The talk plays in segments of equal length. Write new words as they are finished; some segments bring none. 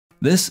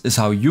This is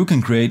how you can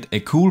create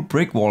a cool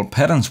brick wall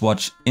pattern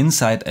swatch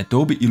inside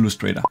Adobe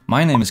Illustrator.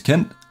 My name is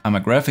Kent, I'm a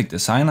graphic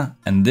designer,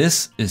 and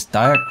this is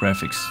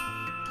DiaGraphics.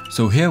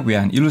 So here we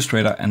are in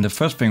Illustrator, and the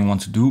first thing I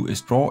want to do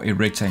is draw a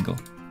rectangle.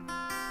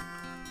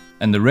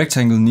 And the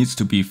rectangle needs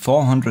to be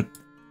 400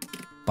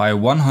 by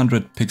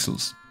 100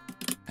 pixels.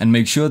 And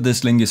make sure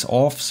this link is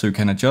off so you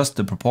can adjust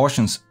the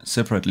proportions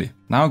separately.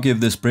 Now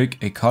give this brick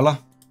a color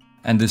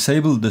and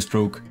disable the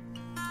stroke.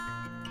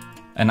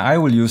 And I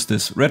will use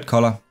this red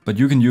color, but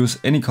you can use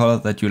any color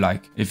that you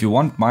like. If you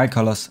want my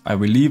colors, I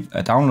will leave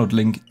a download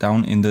link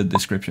down in the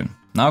description.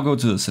 Now go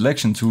to the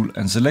selection tool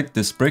and select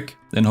this brick,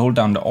 then hold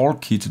down the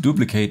Alt key to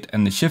duplicate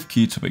and the Shift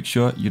key to make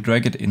sure you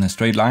drag it in a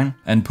straight line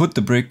and put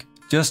the brick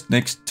just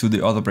next to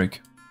the other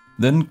brick.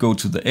 Then go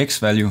to the X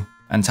value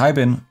and type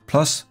in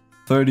plus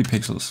 30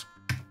 pixels.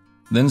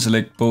 Then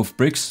select both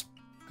bricks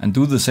and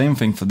do the same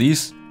thing for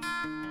these.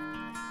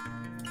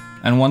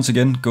 And once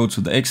again go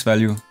to the X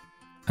value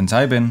and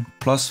type in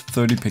plus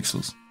 30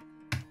 pixels.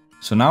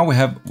 So now we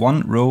have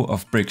one row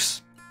of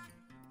bricks.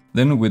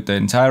 Then with the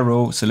entire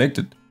row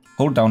selected,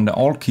 hold down the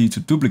Alt key to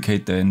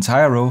duplicate the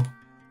entire row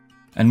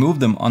and move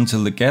them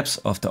until the gaps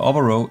of the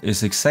upper row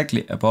is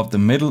exactly above the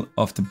middle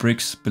of the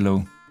bricks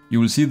below.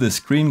 You will see the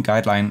screen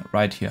guideline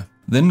right here.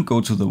 Then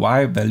go to the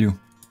Y value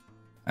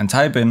and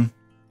type in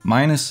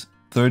minus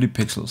 30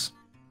 pixels.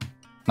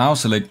 Now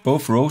select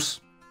both rows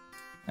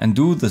and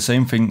do the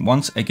same thing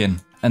once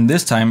again. And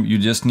this time you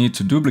just need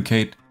to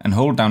duplicate and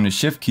hold down the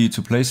Shift key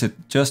to place it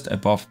just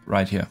above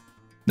right here.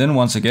 Then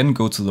once again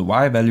go to the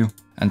Y value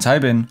and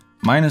type in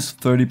minus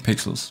 30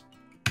 pixels.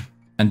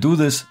 And do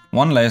this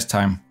one last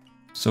time.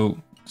 So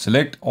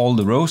select all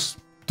the rows,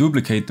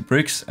 duplicate the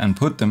bricks and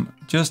put them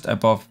just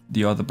above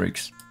the other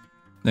bricks.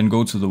 Then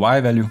go to the Y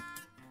value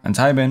and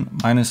type in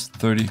minus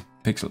 30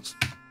 pixels.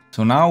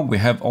 So now we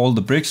have all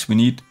the bricks we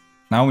need.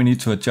 Now we need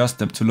to adjust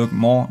them to look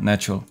more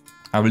natural.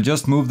 I will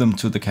just move them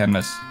to the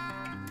canvas.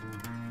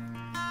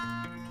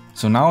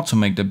 So now to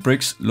make the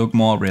bricks look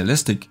more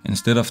realistic,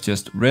 instead of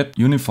just red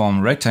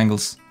uniform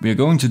rectangles, we are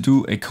going to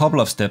do a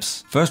couple of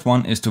steps. First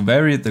one is to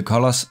vary the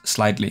colors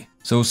slightly.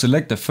 So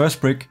select the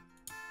first brick,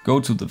 go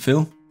to the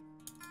fill,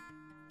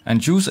 and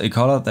choose a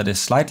color that is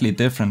slightly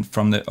different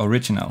from the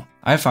original.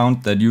 I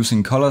found that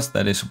using colors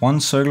that is one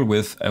circle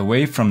width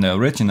away from the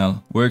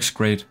original works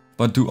great,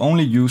 but do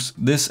only use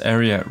this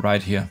area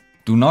right here.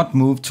 Do not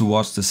move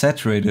towards the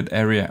saturated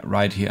area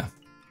right here.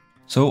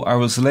 So I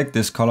will select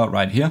this color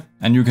right here,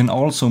 and you can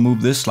also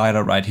move this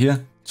slider right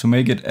here to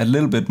make it a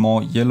little bit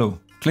more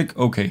yellow. Click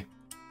OK.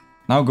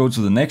 Now go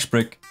to the next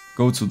brick,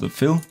 go to the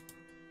fill,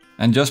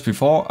 and just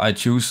before I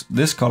choose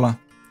this color,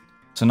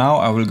 so now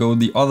I will go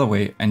the other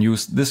way and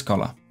use this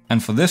color.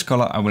 And for this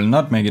color I will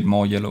not make it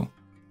more yellow,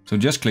 so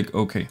just click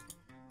OK.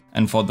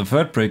 And for the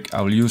third brick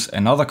I will use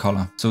another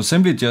color. So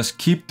simply just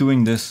keep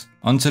doing this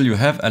until you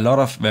have a lot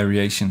of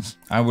variations.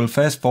 I will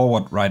fast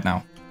forward right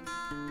now.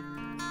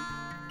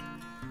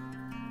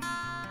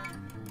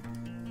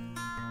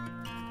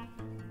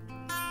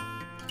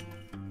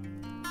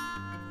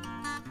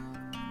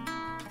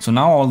 So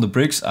now all the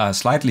bricks are a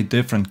slightly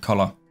different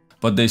color,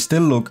 but they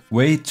still look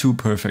way too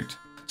perfect.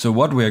 So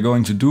what we are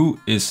going to do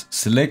is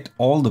select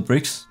all the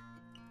bricks,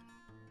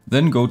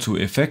 then go to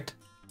Effect,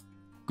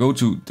 go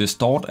to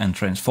Distort and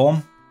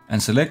Transform,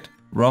 and select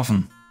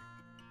Roughen.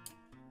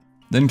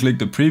 Then click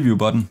the Preview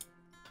button,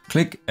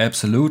 click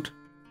Absolute,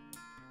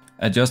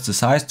 adjust the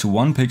size to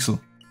 1 pixel,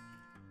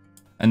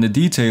 and the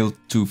detail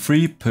to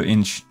 3 per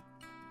inch.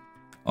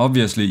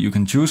 Obviously you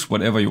can choose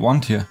whatever you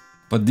want here,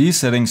 but these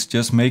settings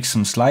just make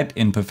some slight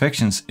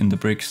imperfections in the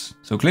bricks.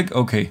 So click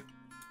OK.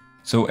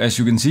 So as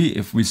you can see,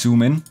 if we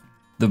zoom in,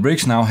 the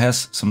bricks now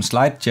has some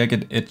slight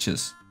jagged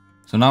edges.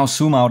 So now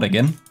zoom out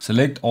again,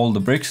 select all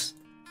the bricks,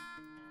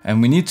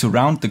 and we need to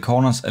round the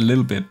corners a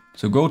little bit.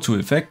 So go to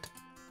Effect,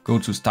 go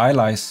to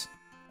Stylize,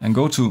 and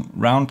go to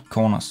Round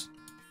Corners.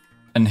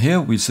 And here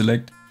we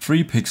select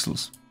 3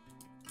 pixels.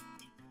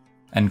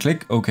 And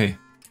click OK.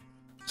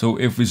 So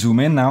if we zoom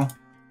in now,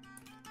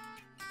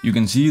 you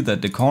can see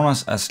that the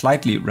corners are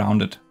slightly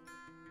rounded.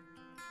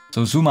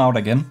 So zoom out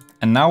again,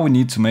 and now we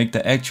need to make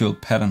the actual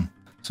pattern.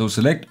 So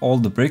select all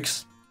the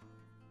bricks,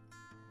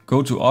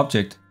 go to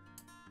Object,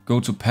 go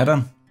to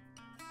Pattern,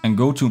 and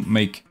go to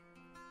Make.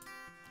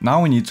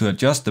 Now we need to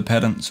adjust the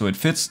pattern so it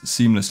fits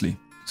seamlessly.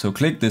 So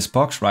click this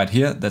box right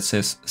here that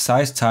says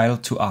Size Tile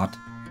to Art.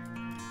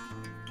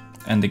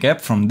 And the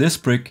gap from this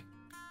brick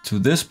to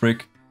this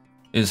brick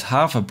is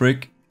half a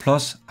brick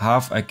plus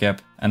half a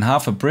gap. And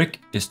half a brick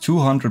is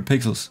 200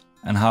 pixels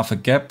and half a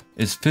gap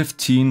is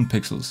 15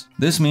 pixels.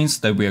 This means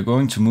that we are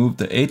going to move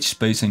the edge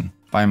spacing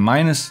by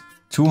minus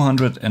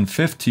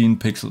 215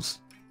 pixels.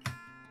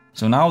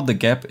 So now the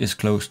gap is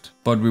closed,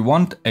 but we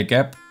want a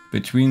gap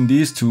between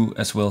these two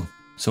as well.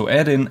 So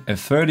add in a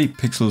 30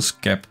 pixels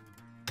gap.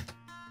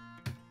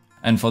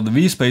 And for the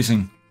V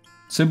spacing,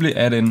 simply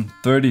add in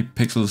 30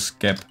 pixels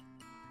gap.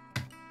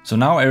 So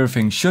now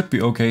everything should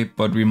be okay,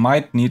 but we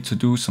might need to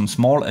do some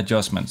small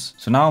adjustments.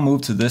 So now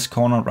move to this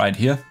corner right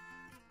here.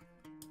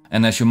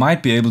 And as you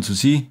might be able to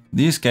see,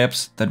 these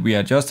gaps that we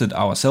adjusted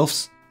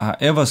ourselves are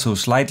ever so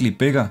slightly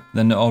bigger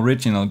than the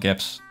original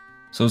gaps.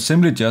 So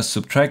simply just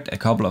subtract a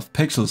couple of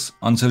pixels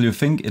until you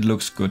think it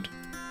looks good.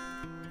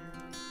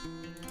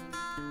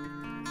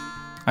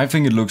 I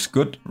think it looks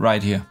good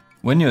right here.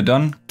 When you're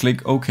done,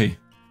 click OK.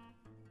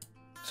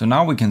 So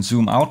now we can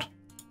zoom out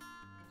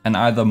and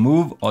either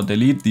move or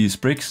delete these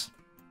bricks.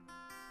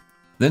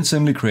 Then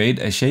simply create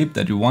a shape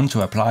that you want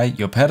to apply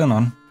your pattern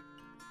on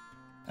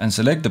and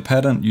select the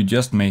pattern you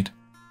just made.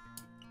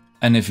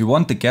 And if you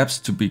want the gaps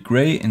to be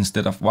gray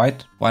instead of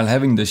white while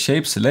having the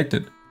shape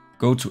selected,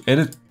 go to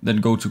Edit, then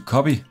go to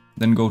Copy,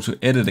 then go to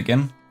Edit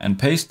again and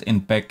paste in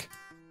back.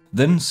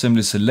 Then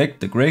simply select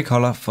the gray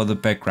color for the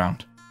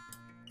background.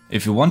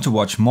 If you want to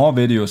watch more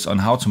videos on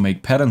how to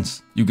make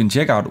patterns, you can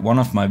check out one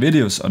of my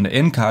videos on the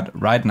end card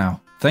right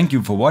now. Thank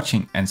you for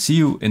watching and see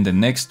you in the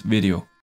next video.